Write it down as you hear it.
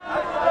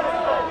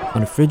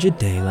On a frigid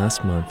day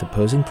last month,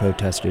 opposing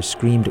protesters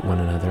screamed at one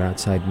another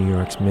outside New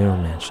York's Mirror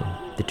Mansion.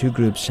 The two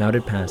groups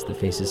shouted past the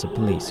faces of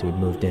police who had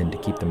moved in to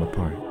keep them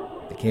apart.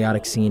 The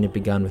chaotic scene had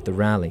begun with a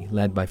rally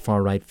led by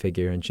far-right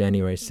figure and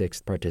January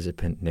 6th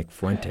participant Nick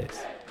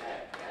Fuentes.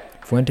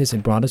 Fuentes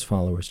had brought his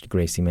followers to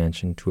Gracie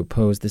Mansion to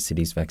oppose the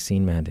city's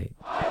vaccine mandate.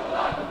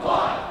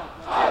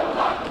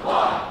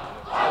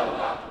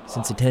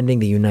 Since attending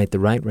the Unite the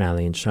Right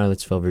rally in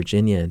Charlottesville,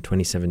 Virginia in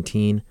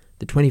 2017,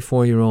 the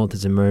 24-year-old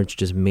has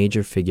emerged as a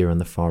major figure on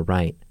the far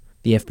right.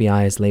 The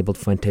FBI has labeled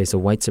Fuentes a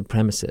white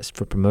supremacist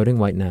for promoting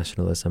white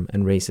nationalism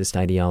and racist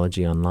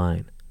ideology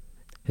online.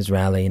 His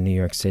rally in New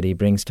York City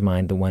brings to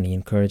mind the one he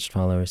encouraged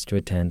followers to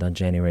attend on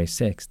January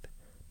 6th.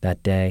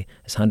 That day,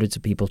 as hundreds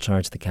of people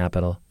charged the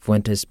Capitol,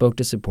 Fuentes spoke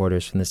to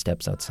supporters from the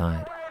steps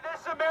outside.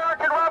 This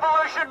American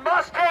revolution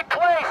must take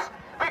place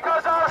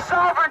because our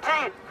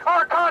sovereignty,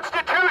 our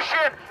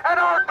Constitution, and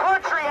our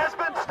country has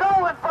been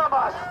stolen from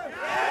us.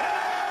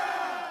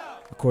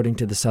 According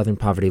to the Southern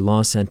Poverty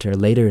Law Center,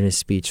 later in his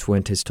speech,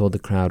 Fuentes told the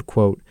crowd,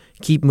 quote,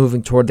 "Keep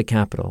moving toward the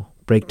Capitol,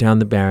 break down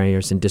the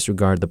barriers, and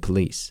disregard the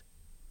police."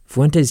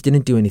 Fuentes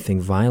didn't do anything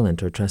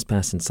violent or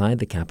trespass inside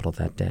the Capitol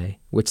that day,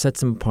 which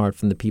sets him apart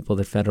from the people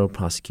that federal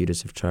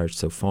prosecutors have charged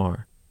so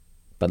far.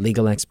 But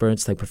legal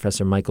experts like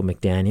Professor Michael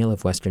McDaniel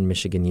of Western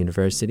Michigan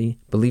University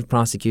believe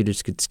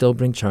prosecutors could still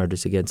bring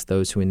charges against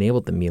those who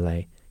enabled the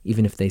melee,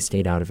 even if they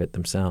stayed out of it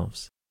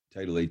themselves.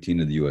 Title 18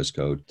 of the U.S.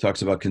 Code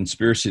talks about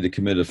conspiracy to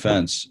commit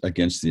offense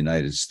against the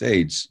United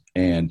States,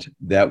 and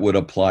that would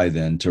apply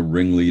then to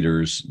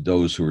ringleaders,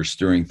 those who are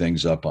stirring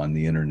things up on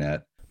the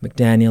internet.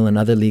 McDaniel and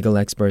other legal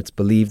experts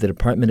believe the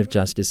Department of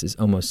Justice is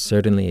almost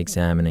certainly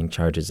examining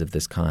charges of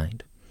this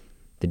kind.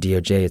 The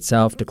DOJ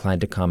itself declined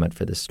to comment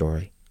for this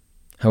story.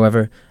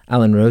 However,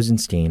 Alan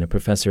Rosenstein, a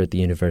professor at the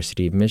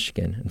University of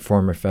Michigan and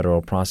former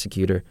federal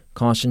prosecutor,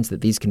 cautions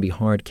that these can be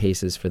hard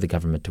cases for the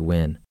government to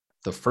win.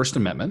 The First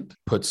Amendment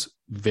puts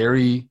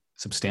very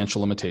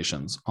substantial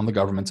limitations on the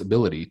government's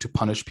ability to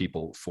punish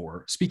people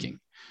for speaking.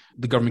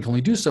 The government can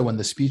only do so when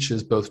the speech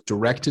is both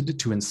directed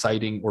to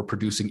inciting or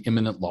producing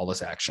imminent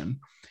lawless action,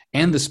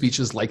 and the speech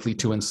is likely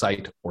to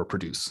incite or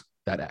produce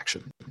that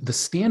action. The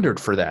standard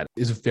for that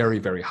is very,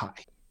 very high.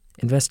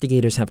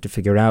 Investigators have to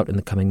figure out in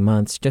the coming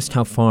months just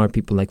how far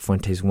people like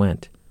Fuentes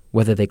went,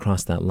 whether they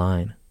crossed that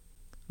line.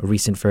 A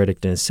recent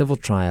verdict in a civil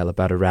trial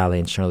about a rally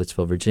in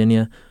Charlottesville,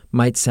 Virginia,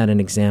 might set an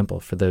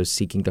example for those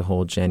seeking to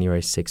hold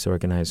January 6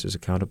 organizers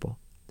accountable.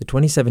 The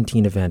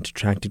 2017 event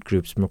attracted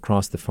groups from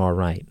across the far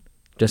right.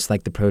 Just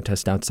like the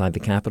protest outside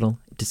the Capitol,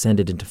 it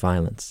descended into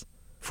violence.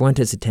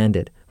 Fuentes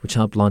attended, which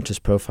helped launch his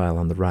profile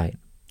on the right.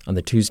 On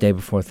the Tuesday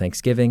before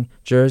Thanksgiving,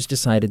 jurors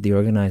decided the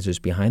organizers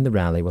behind the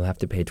rally will have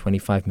to pay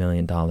 $25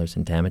 million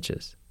in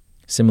damages.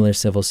 Similar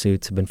civil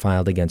suits have been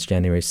filed against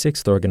January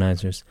 6th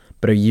organizers,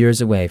 but are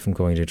years away from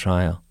going to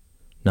trial.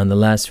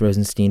 Nonetheless,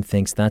 Rosenstein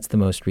thinks that's the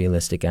most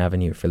realistic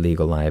avenue for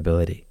legal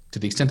liability. To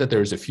the extent that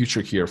there is a future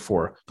here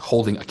for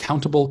holding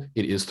accountable,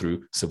 it is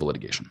through civil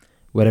litigation.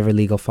 Whatever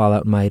legal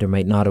fallout might or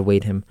might not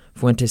await him,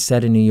 Fuentes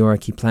said in New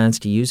York he plans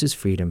to use his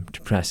freedom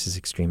to press his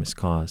extremist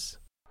cause.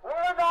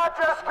 We're not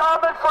just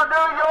coming for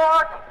New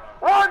York.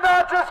 We're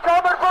not just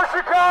coming for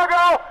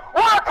Chicago.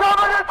 We're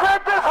coming to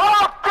take this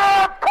whole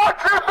damn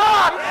country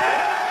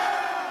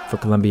back! For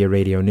Columbia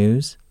Radio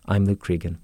News, I'm Luke Cregan.